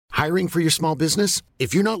Hiring for your small business?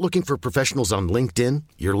 If you're not looking for professionals on LinkedIn,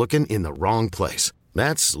 you're looking in the wrong place.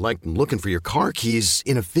 That's like looking for your car keys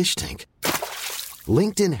in a fish tank.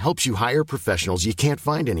 LinkedIn helps you hire professionals you can't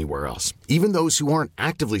find anywhere else, even those who aren't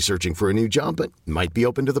actively searching for a new job but might be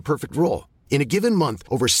open to the perfect role. In a given month,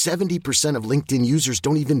 over 70% of LinkedIn users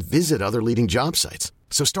don't even visit other leading job sites.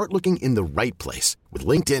 So start looking in the right place. With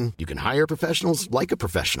LinkedIn, you can hire professionals like a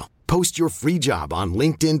professional. Post your free job on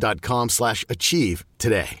linkedin.com/achieve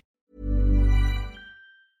today.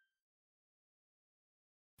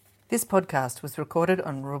 This podcast was recorded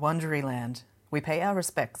on Wurundjeri land. We pay our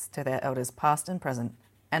respects to their elders past and present,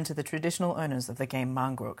 and to the traditional owners of the game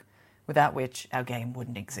Mangrook, without which our game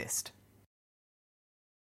wouldn't exist.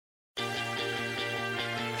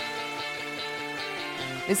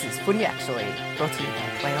 This is Footy Actually, brought to you by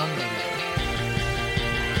Play On Radio.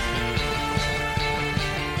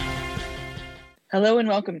 Hello and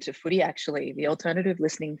welcome to Footy Actually, the alternative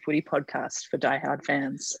listening footy podcast for diehard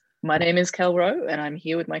fans. My name is Kel Rowe, and I'm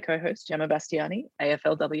here with my co-host Gemma Bastiani,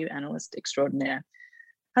 AFLW analyst extraordinaire.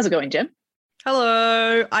 How's it going, Gem?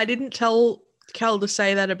 Hello. I didn't tell Kel to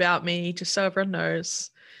say that about me, just so everyone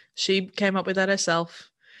knows. She came up with that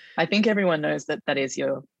herself. I think everyone knows that that is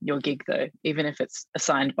your gig, though, even if it's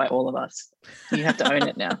assigned by all of us. You have to own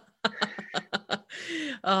it now.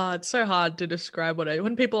 It's so hard to describe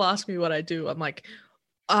when people ask me what I do, I'm like,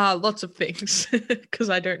 lots of things,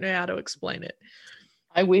 because I don't know how to explain it.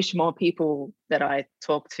 I wish more people that I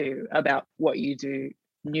talk to about what you do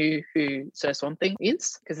knew who Sir Swamp Thing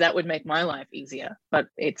is, because that would make my life easier, but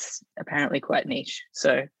it's apparently quite niche.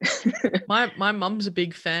 So my mum's a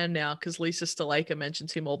big fan now because Lisa Stalaker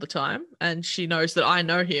mentions him all the time, and she knows that I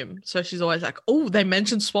know him, so she's always like, oh, they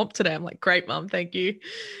mentioned Swamp today. I'm like, great, Mum, thank you,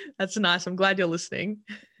 that's nice, I'm glad you're listening.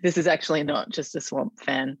 This is actually not just a Swamp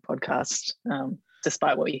fan podcast,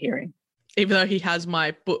 despite what you're hearing, even though he has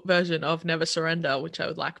my book version of Never Surrender, which I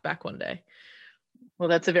would like back one day. Well,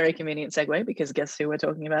 that's a very convenient segue, because guess who we're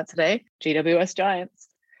talking about today? GWS Giants.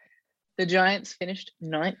 The Giants finished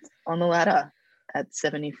 9th on the ladder at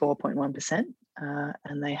 74.1%,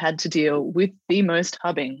 and they had to deal with the most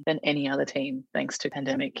hubbing than any other team thanks to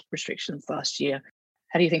pandemic restrictions last year.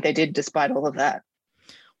 How do you think they did despite all of that?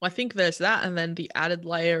 Well, I think there's that, and then the added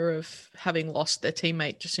layer of having lost their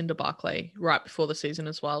teammate Jacinda Barclay right before the season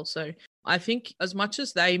as well. So I think as much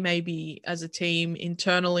as they maybe as a team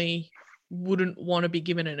internally wouldn't want to be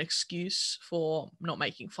given an excuse for not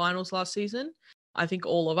making finals last season, I think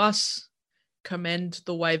all of us commend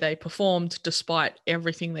the way they performed despite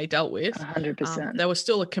everything they dealt with. 100%. They were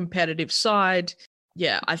still a competitive side.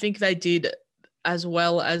 Yeah, I think they did as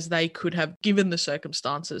well as they could have given the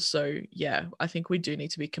circumstances. So yeah, I think we do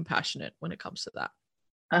need to be compassionate when it comes to that.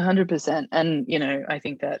 100%. And, I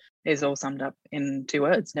think that is all summed up in 2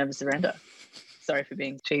 words: never surrender. Sorry for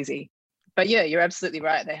being cheesy. But yeah, you're absolutely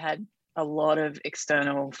right. They had a lot of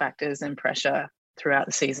external factors and pressure throughout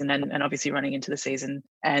the season, and obviously running into the season,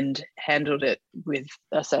 and handled it with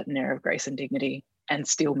a certain air of grace and dignity, and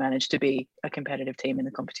still managed to be a competitive team in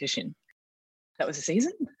the competition. That was the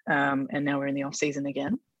season, and now we're in the off season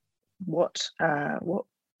again. What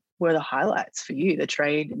were the highlights for you, the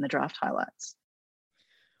trade and the draft highlights?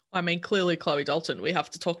 I mean, clearly Chloe Dalton. We have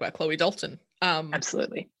to talk about Chloe Dalton.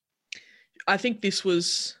 Absolutely. I think this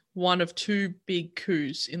was one of 2 big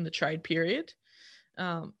coups in the trade period.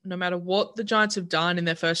 No matter what the Giants have done in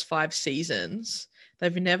their first 5 seasons,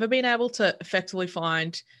 they've never been able to effectively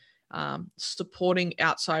find supporting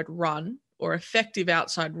outside run or effective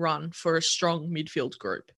outside run for a strong midfield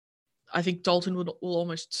group. I think Dalton will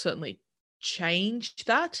almost certainly change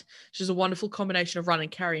that. She's a wonderful combination of run and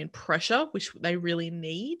carry and pressure, which they really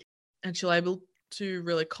need. And she'll be able to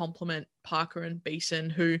really complement Parker and Beeson,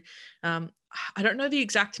 who I don't know the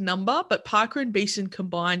exact number, but Parker and Beeson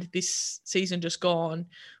combined this season just gone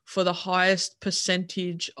for the highest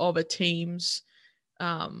percentage of a team's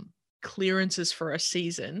clearances for a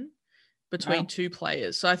season between 2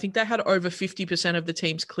 players. So I think they had over 50% of the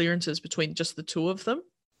team's clearances between just the 2 of them.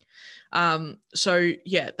 So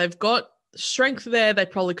yeah, they've got strength there. They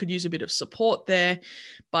probably could use a bit of support there,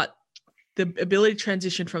 but the ability to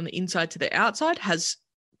transition from the inside to the outside has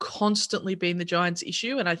constantly been the Giants'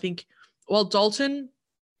 issue. And I think while Dalton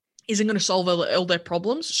isn't going to solve all their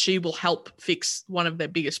problems, she will help fix one of their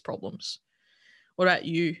biggest problems. What about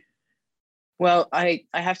you? Well, I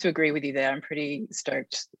have to agree with you there. I'm pretty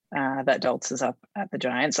stoked that Daltz is up at the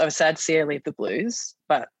Giants. I was sad to see her leave the Blues,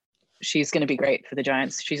 but she's going to be great for the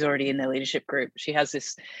Giants. She's already in their leadership group. She has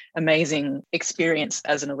this amazing experience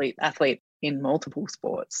as an elite athlete in multiple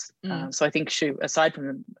sports. So I think she, aside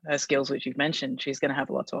from her skills, which you've mentioned, she's going to have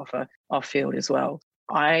a lot to offer off field as well.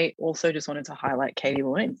 I also just wanted to highlight Katie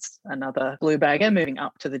Loynes, another blue bagger moving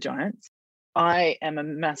up to the Giants. I am a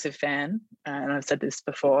massive fan, and I've said this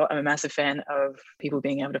before, I'm a massive fan of people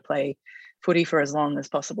being able to play footy for as long as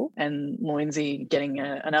possible. And Loynesy getting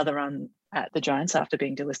another run at the Giants after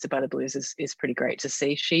being delisted by the Blues is pretty great to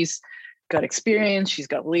see. She's got experience, she's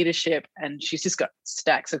got leadership, and she's just got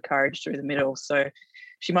stacks of courage through the middle. So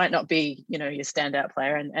she might not be, your standout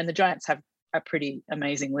player. And the Giants have a pretty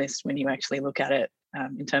amazing list when you actually look at it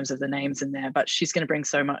in terms of the names in there. But she's going to bring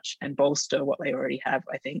so much and bolster what they already have.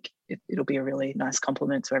 I think it'll be a really nice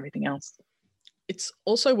complement to everything else. It's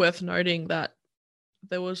also worth noting that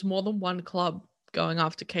there was more than one club going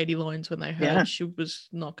after Katie Loynes when they heard she was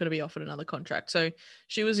not going to be offered another contract. So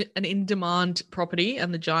she was an in-demand property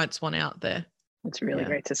and the Giants won out there. It's really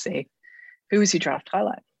great to see. Who was your draft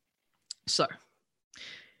highlight? So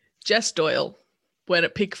Jess Doyle went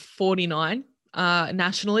at pick 49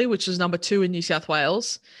 nationally, which is number 2 in New South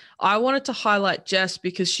Wales. I wanted to highlight Jess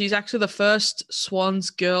because she's actually the first Swans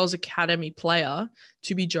Girls Academy player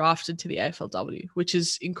to be drafted to the AFLW, which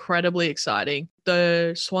is incredibly exciting.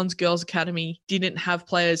 The Swans Girls Academy didn't have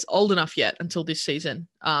players old enough yet until this season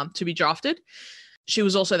to be drafted. She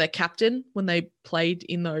was also their captain when they played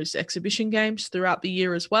in those exhibition games throughout the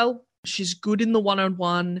year as well. She's good in the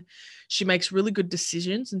one-on-one. She makes really good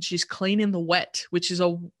decisions and she's clean in the wet, which is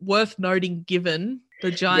worth noting given the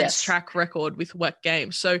Giants' track record with wet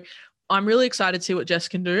games. So I'm really excited to see what Jess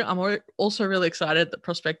can do. I'm also really excited at the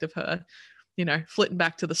prospect of her, flitting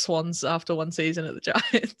back to the Swans after one season at the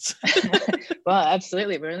Giants. Well,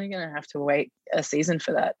 absolutely. We're only going to have to wait a season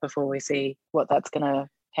for that before we see what that's going to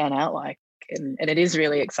pan out like. And it is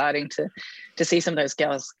really exciting to see some of those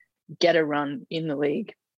girls get a run in the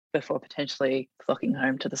league before potentially flocking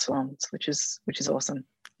home to the Swans, which is awesome.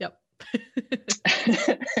 Yep.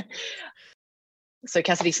 So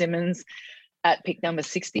Cassidy Simmons at pick number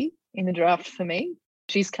 60 in the draft for me.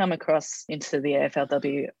 She's come across into the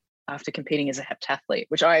AFLW after competing as a heptathlete,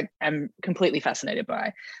 which I am completely fascinated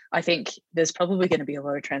by. I think there's probably going to be a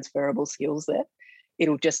lot of transferable skills there.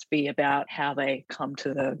 It'll just be about how they come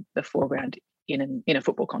to the foreground in a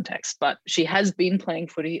football context. But she has been playing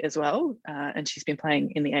footy as well, and she's been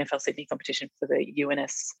playing in the AFL Sydney competition for the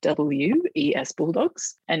UNSW ES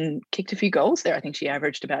Bulldogs and kicked a few goals there. I think she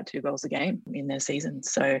averaged about 2 goals a game in their season.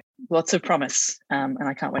 So lots of promise, and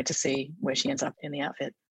I can't wait to see where she ends up in the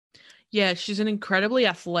outfit. Yeah, she's an incredibly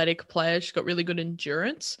athletic player. She's got really good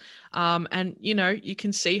endurance. And, you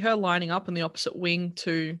can see her lining up in the opposite wing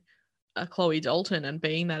to Chloe Dalton and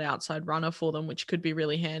being that outside runner for them, which could be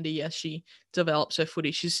really handy as she develops her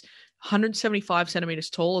footy. She's 175 centimeters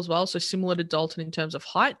tall as well, so similar to Dalton in terms of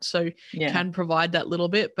height, so can provide that little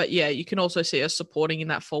bit. But yeah, you can also see her supporting in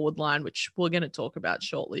that forward line, which we're going to talk about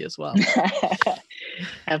shortly as well.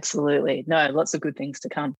 Absolutely. No, lots of good things to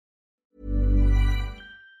come.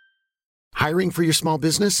 Hiring for your small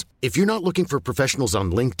business? If you're not looking for professionals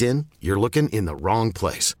on LinkedIn, you're looking in the wrong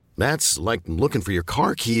place. That's like looking for your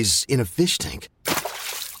car keys in a fish tank.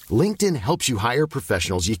 LinkedIn helps you hire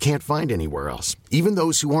professionals you can't find anywhere else, even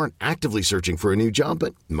those who aren't actively searching for a new job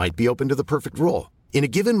but might be open to the perfect role. In a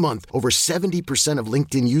given month, over 70% of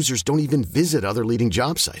LinkedIn users don't even visit other leading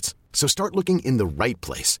job sites. So start looking in the right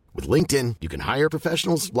place. With LinkedIn, you can hire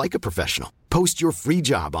professionals like a professional. Post your free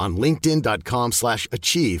job on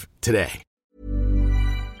linkedin.com/achieve today.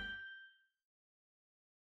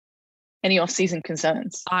 Any off-season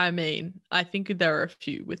concerns? I mean, I think there are a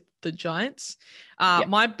few with the Giants.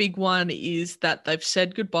 My big one is that they've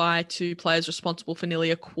said goodbye to players responsible for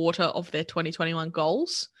nearly a quarter of their 2021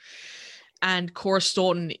 goals. And Cora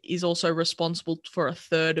Staunton is also responsible for a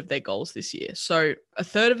third of their goals this year. So a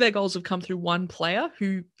third of their goals have come through one player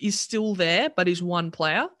who is still there, but is one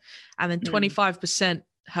player. And then 25%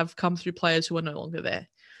 have come through players who are no longer there.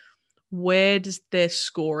 Where does their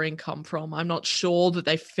scoring come from? I'm not sure that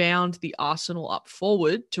they found the arsenal up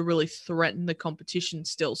forward to really threaten the competition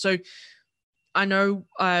still. So I know,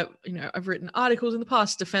 I've written articles in the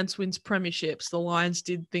past, defense wins premierships. The Lions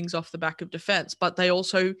did things off the back of defense, but they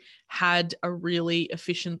also had a really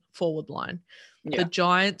efficient forward line. Yeah. The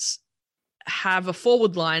Giants have a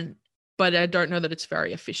forward line, but I don't know that it's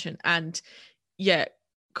very efficient. And yeah,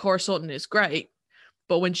 Cora Staunton is great,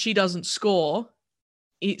 but when she doesn't score,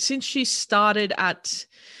 since she started at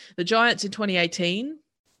the Giants in 2018,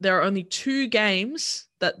 there are only 2 games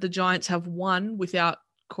that the Giants have won without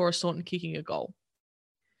Cora Staunton kicking a goal.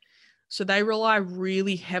 So they rely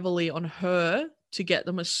really heavily on her to get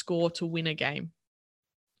them a score to win a game.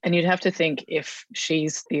 And you'd have to think if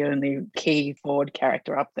she's the only key forward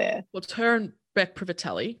character up there. Well, it's her and Beck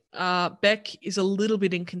Privatelli. Beck is a little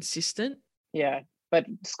bit inconsistent. Yeah, but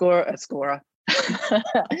a scorer.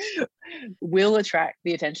 will attract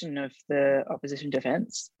the attention of the opposition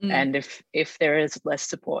defense. And if there is less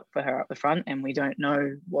support for her up the front, and we don't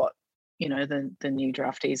know what the new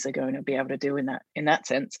draftees are going to be able to do in that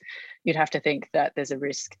sense, you'd have to think that there's a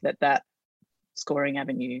risk that scoring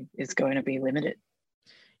avenue is going to be limited.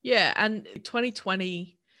 Yeah, and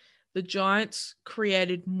 2020, the Giants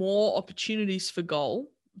created more opportunities for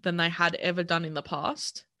goal than they had ever done in the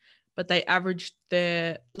past, but they averaged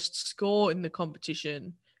their score in the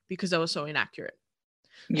competition because they were so inaccurate.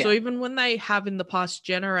 Yeah. So even when they have in the past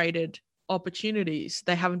generated opportunities,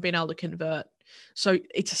 they haven't been able to convert. So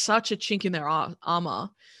it's such a chink in their armor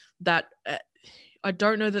that I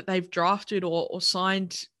don't know that they've drafted or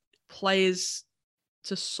signed players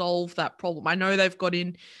to solve that problem. I know they've got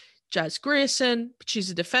in Jazz Grierson, but she's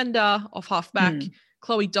a defender off halfback.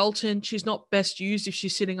 Chloe Dalton, she's not best used if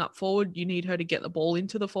she's sitting up forward. You need her to get the ball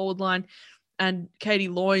into the forward line. And Katie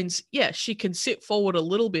Loynes, yeah, she can sit forward a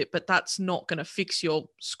little bit, but that's not going to fix your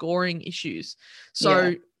scoring issues.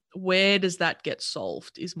 So where does that get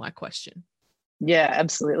solved is my question. Yeah,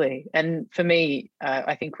 absolutely. And for me,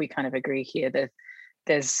 I think we kind of agree here that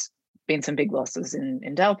there's been some big losses in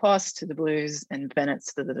Delpos to the Blues and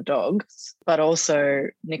Bennett's to the Dogs, but also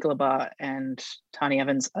Nicola Barr and Tani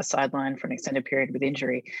Evans are sidelined for an extended period with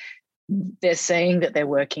injury. They're saying that they're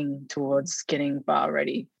working towards getting Barr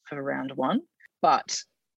ready for round 1, but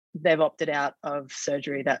they've opted out of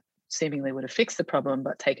surgery that seemingly would have fixed the problem,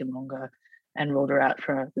 but taken longer and ruled her out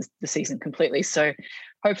for the season completely. So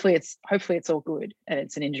hopefully it's all good and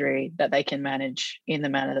it's an injury that they can manage in the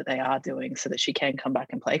manner that they are doing so that she can come back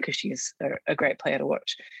and play, because she's a great player to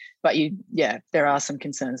watch. But there are some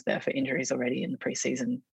concerns there for injuries already in the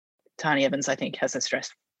preseason. Tani Evans, I think, has a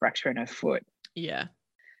stress fracture in her foot. Yeah.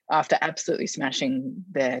 After absolutely smashing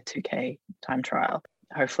their 2K time trial.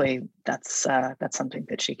 Hopefully that's something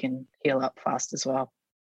that she can heal up fast as well.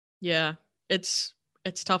 Yeah, it's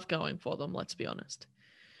tough going for them, let's be honest.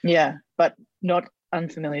 Yeah, but not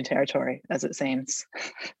unfamiliar territory, as it seems.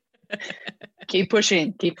 keep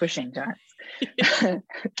pushing, Giants.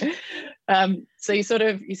 So you sort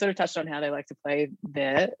of touched on how they like to play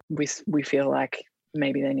there. We feel like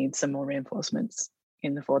maybe they need some more reinforcements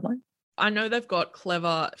in the forward line. I know they've got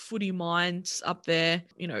clever footy minds up there.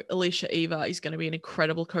 Alicia Eva is going to be an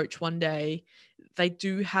incredible coach one day. They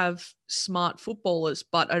do have smart footballers,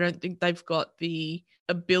 but I don't think they've got the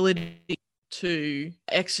ability to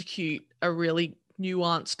execute a really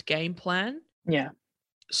nuanced game plan. Yeah.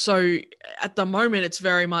 So at the moment, it's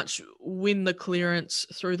very much win the clearance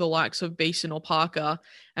through the likes of Beeson or Parker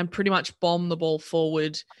and pretty much bomb the ball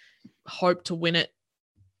forward, hope to win it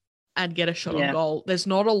and get a shot on goal. There's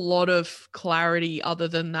not a lot of clarity other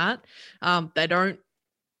than that. They don't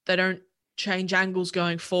change angles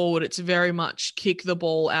going forward. It's very much kick the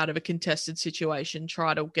ball out of a contested situation,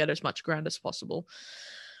 try to get as much ground as possible.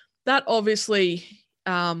 That obviously,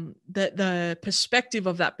 the perspective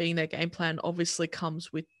of that being their game plan obviously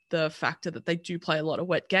comes with the factor that they do play a lot of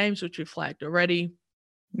wet games, which we've flagged already.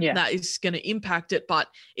 Yeah, that is going to impact it. But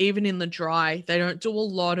even in the dry, they don't do a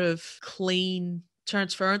lot of clean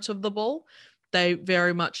transference of the ball. They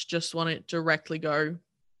very much just want to directly go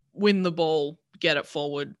win the ball, get it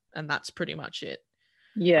forward, and that's pretty much it.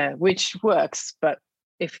 Yeah, which works, but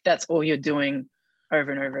if that's all you're doing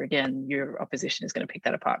over and over again, your opposition is going to pick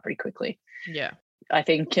that apart pretty quickly. Yeah. I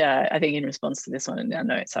think in response to this one in our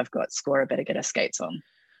notes, I've got scorer better get her skates on.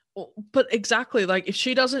 But exactly, like if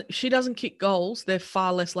she doesn't kick goals, they're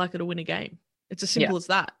far less likely to win a game. It's as simple as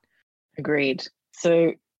that. Agreed.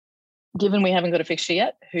 So given we haven't got a fixture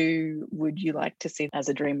yet, who would you like to see as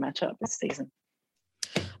a dream matchup this season?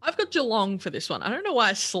 I've got Geelong for this one. I don't know why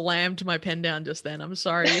I slammed my pen down just then. I'm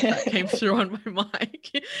sorry if that came through on my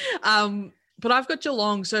mic. But I've got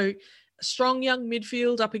Geelong. So strong young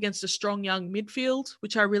midfield up against a strong young midfield,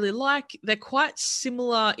 which I really like. They're quite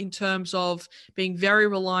similar in terms of being very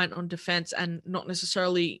reliant on defense and not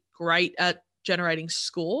necessarily great at generating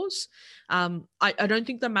scores. I don't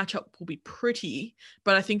think the matchup will be pretty,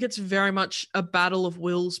 but I think it's very much a battle of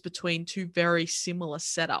wills between two very similar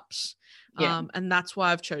setups. Yeah. And that's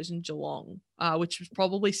why I've chosen Geelong, which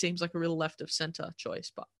probably seems like a real left of centre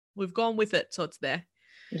choice, but we've gone with it, so it's there.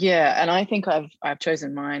 Yeah, and I think I've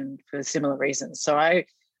chosen mine for similar reasons. So I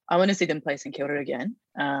want to see them play St Kilda again.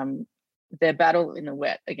 Their battle in the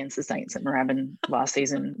wet against the Saints at Moorabbin last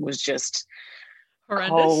season was just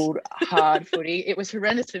horrendous. Cold, hard footy. It was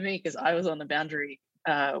horrendous for me because I was on the boundary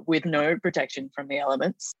with no protection from the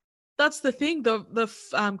elements. That's the thing.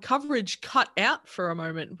 The coverage cut out for a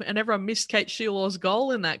moment, and everyone missed Kate Sheilaw's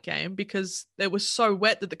goal in that game because it was so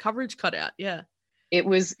wet that the coverage cut out. Yeah, it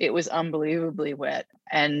was unbelievably wet,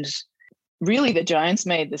 and really the Giants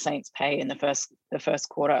made the Saints pay in the first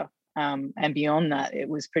quarter. And beyond that, it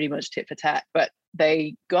was pretty much tit for tat. But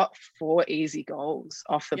they got 4 easy goals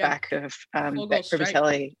off the back of Beck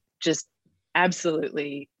Privatelli just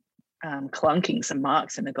absolutely clunking some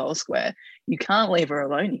marks in the goal square. You can't leave her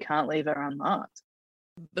alone. You can't leave her unmarked.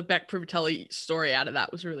 The Beck Privatelli story out of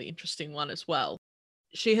that was a really interesting one as well.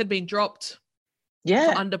 She had been dropped for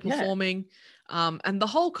underperforming. And the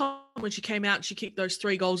whole comment when she came out and she kicked those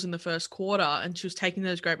 3 goals in the first quarter and she was taking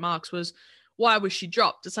those great marks was, why was she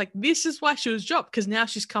dropped? It's like, this is why she was dropped, because now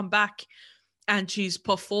she's come back and she's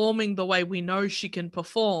performing the way we know she can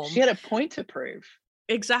perform. She had a point to prove.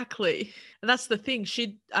 Exactly. And that's the thing.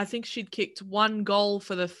 I think she'd kicked 1 goal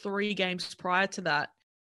for the 3 games prior to that.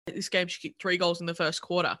 This game, she kicked 3 goals in the first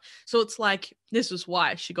quarter. So it's like, this is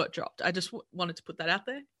why she got dropped. I just wanted to put that out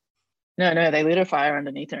there. No, they lit a fire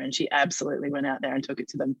underneath her and she absolutely went out there and took it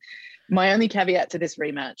to them. My only caveat to this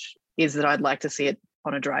rematch is that I'd like to see it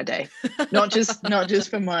on a dry day, not just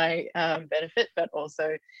for my benefit, but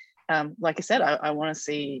also, like I said, I want to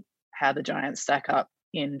see how the Giants stack up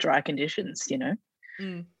in dry conditions, you know.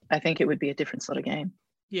 I think it would be a different sort of game.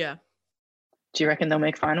 Yeah. Do you reckon they'll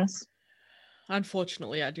make finals?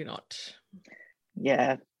 Unfortunately, I do not.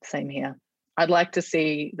 Yeah, same here. I'd like to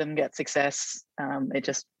see them get success. It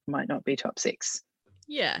just might not be top 6.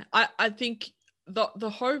 Yeah, I think the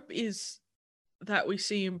hope is that we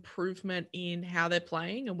see improvement in how they're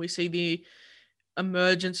playing and we see the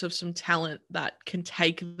emergence of some talent that can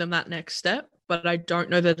take them that next step. But I don't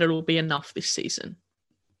know that it'll be enough this season.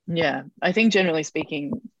 Yeah, I think generally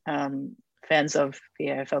speaking, fans of the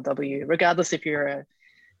AFLW, regardless if you're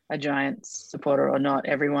a Giants supporter or not,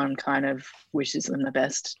 everyone kind of wishes them the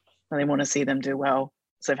best. They want to see them do well.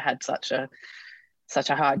 So they've had such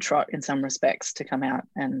a hard trot in some respects to come out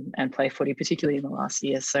and play footy, particularly in the last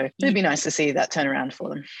year. So it'd be nice to see that turn around for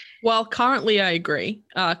them. Well, currently I agree.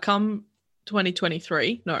 Come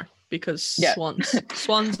 2023, no, because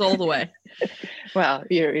Swans all the way. Well,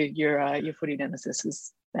 your footy nemesis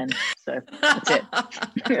is Ben, so that's it.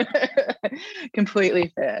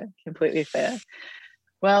 Completely fair.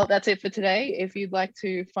 Well, that's it for today. If you'd like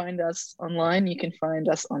to find us online, you can find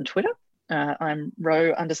us on Twitter. I'm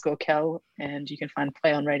Ro_Kel, and you can find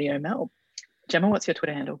Play on Radio Mel. Gemma, what's your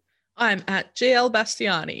Twitter handle? I'm at GL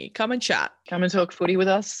Bastiani. Come and chat. Come and talk footy with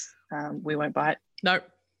us. We won't bite. No,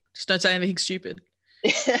 just don't say anything stupid.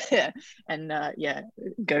 And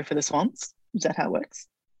go for the Swans. Is that how it works?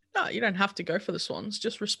 No, you don't have to go for the Swans.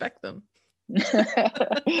 Just respect them.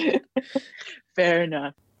 Fair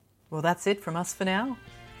enough. Well, that's it from us for now.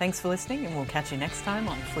 Thanks for listening, and we'll catch you next time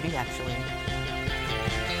on Footy Actually.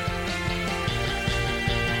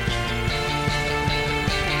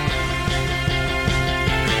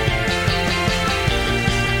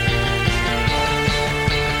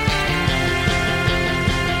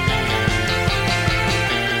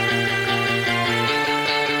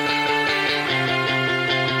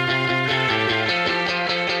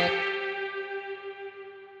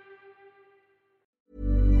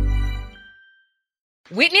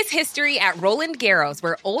 Witness history at Roland Garros,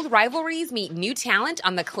 where old rivalries meet new talent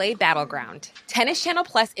on the clay battleground. Tennis Channel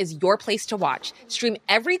Plus is your place to watch. Stream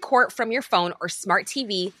every court from your phone or smart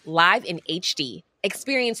TV live in HD.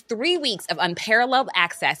 Experience 3 weeks of unparalleled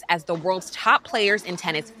access as the world's top players in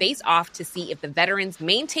tennis face off to see if the veterans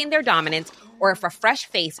maintain their dominance or if a fresh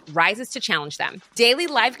face rises to challenge them. Daily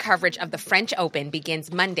live coverage of the French Open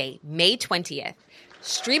begins Monday, May 20th.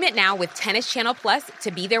 Stream it now with Tennis Channel Plus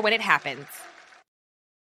to be there when it happens.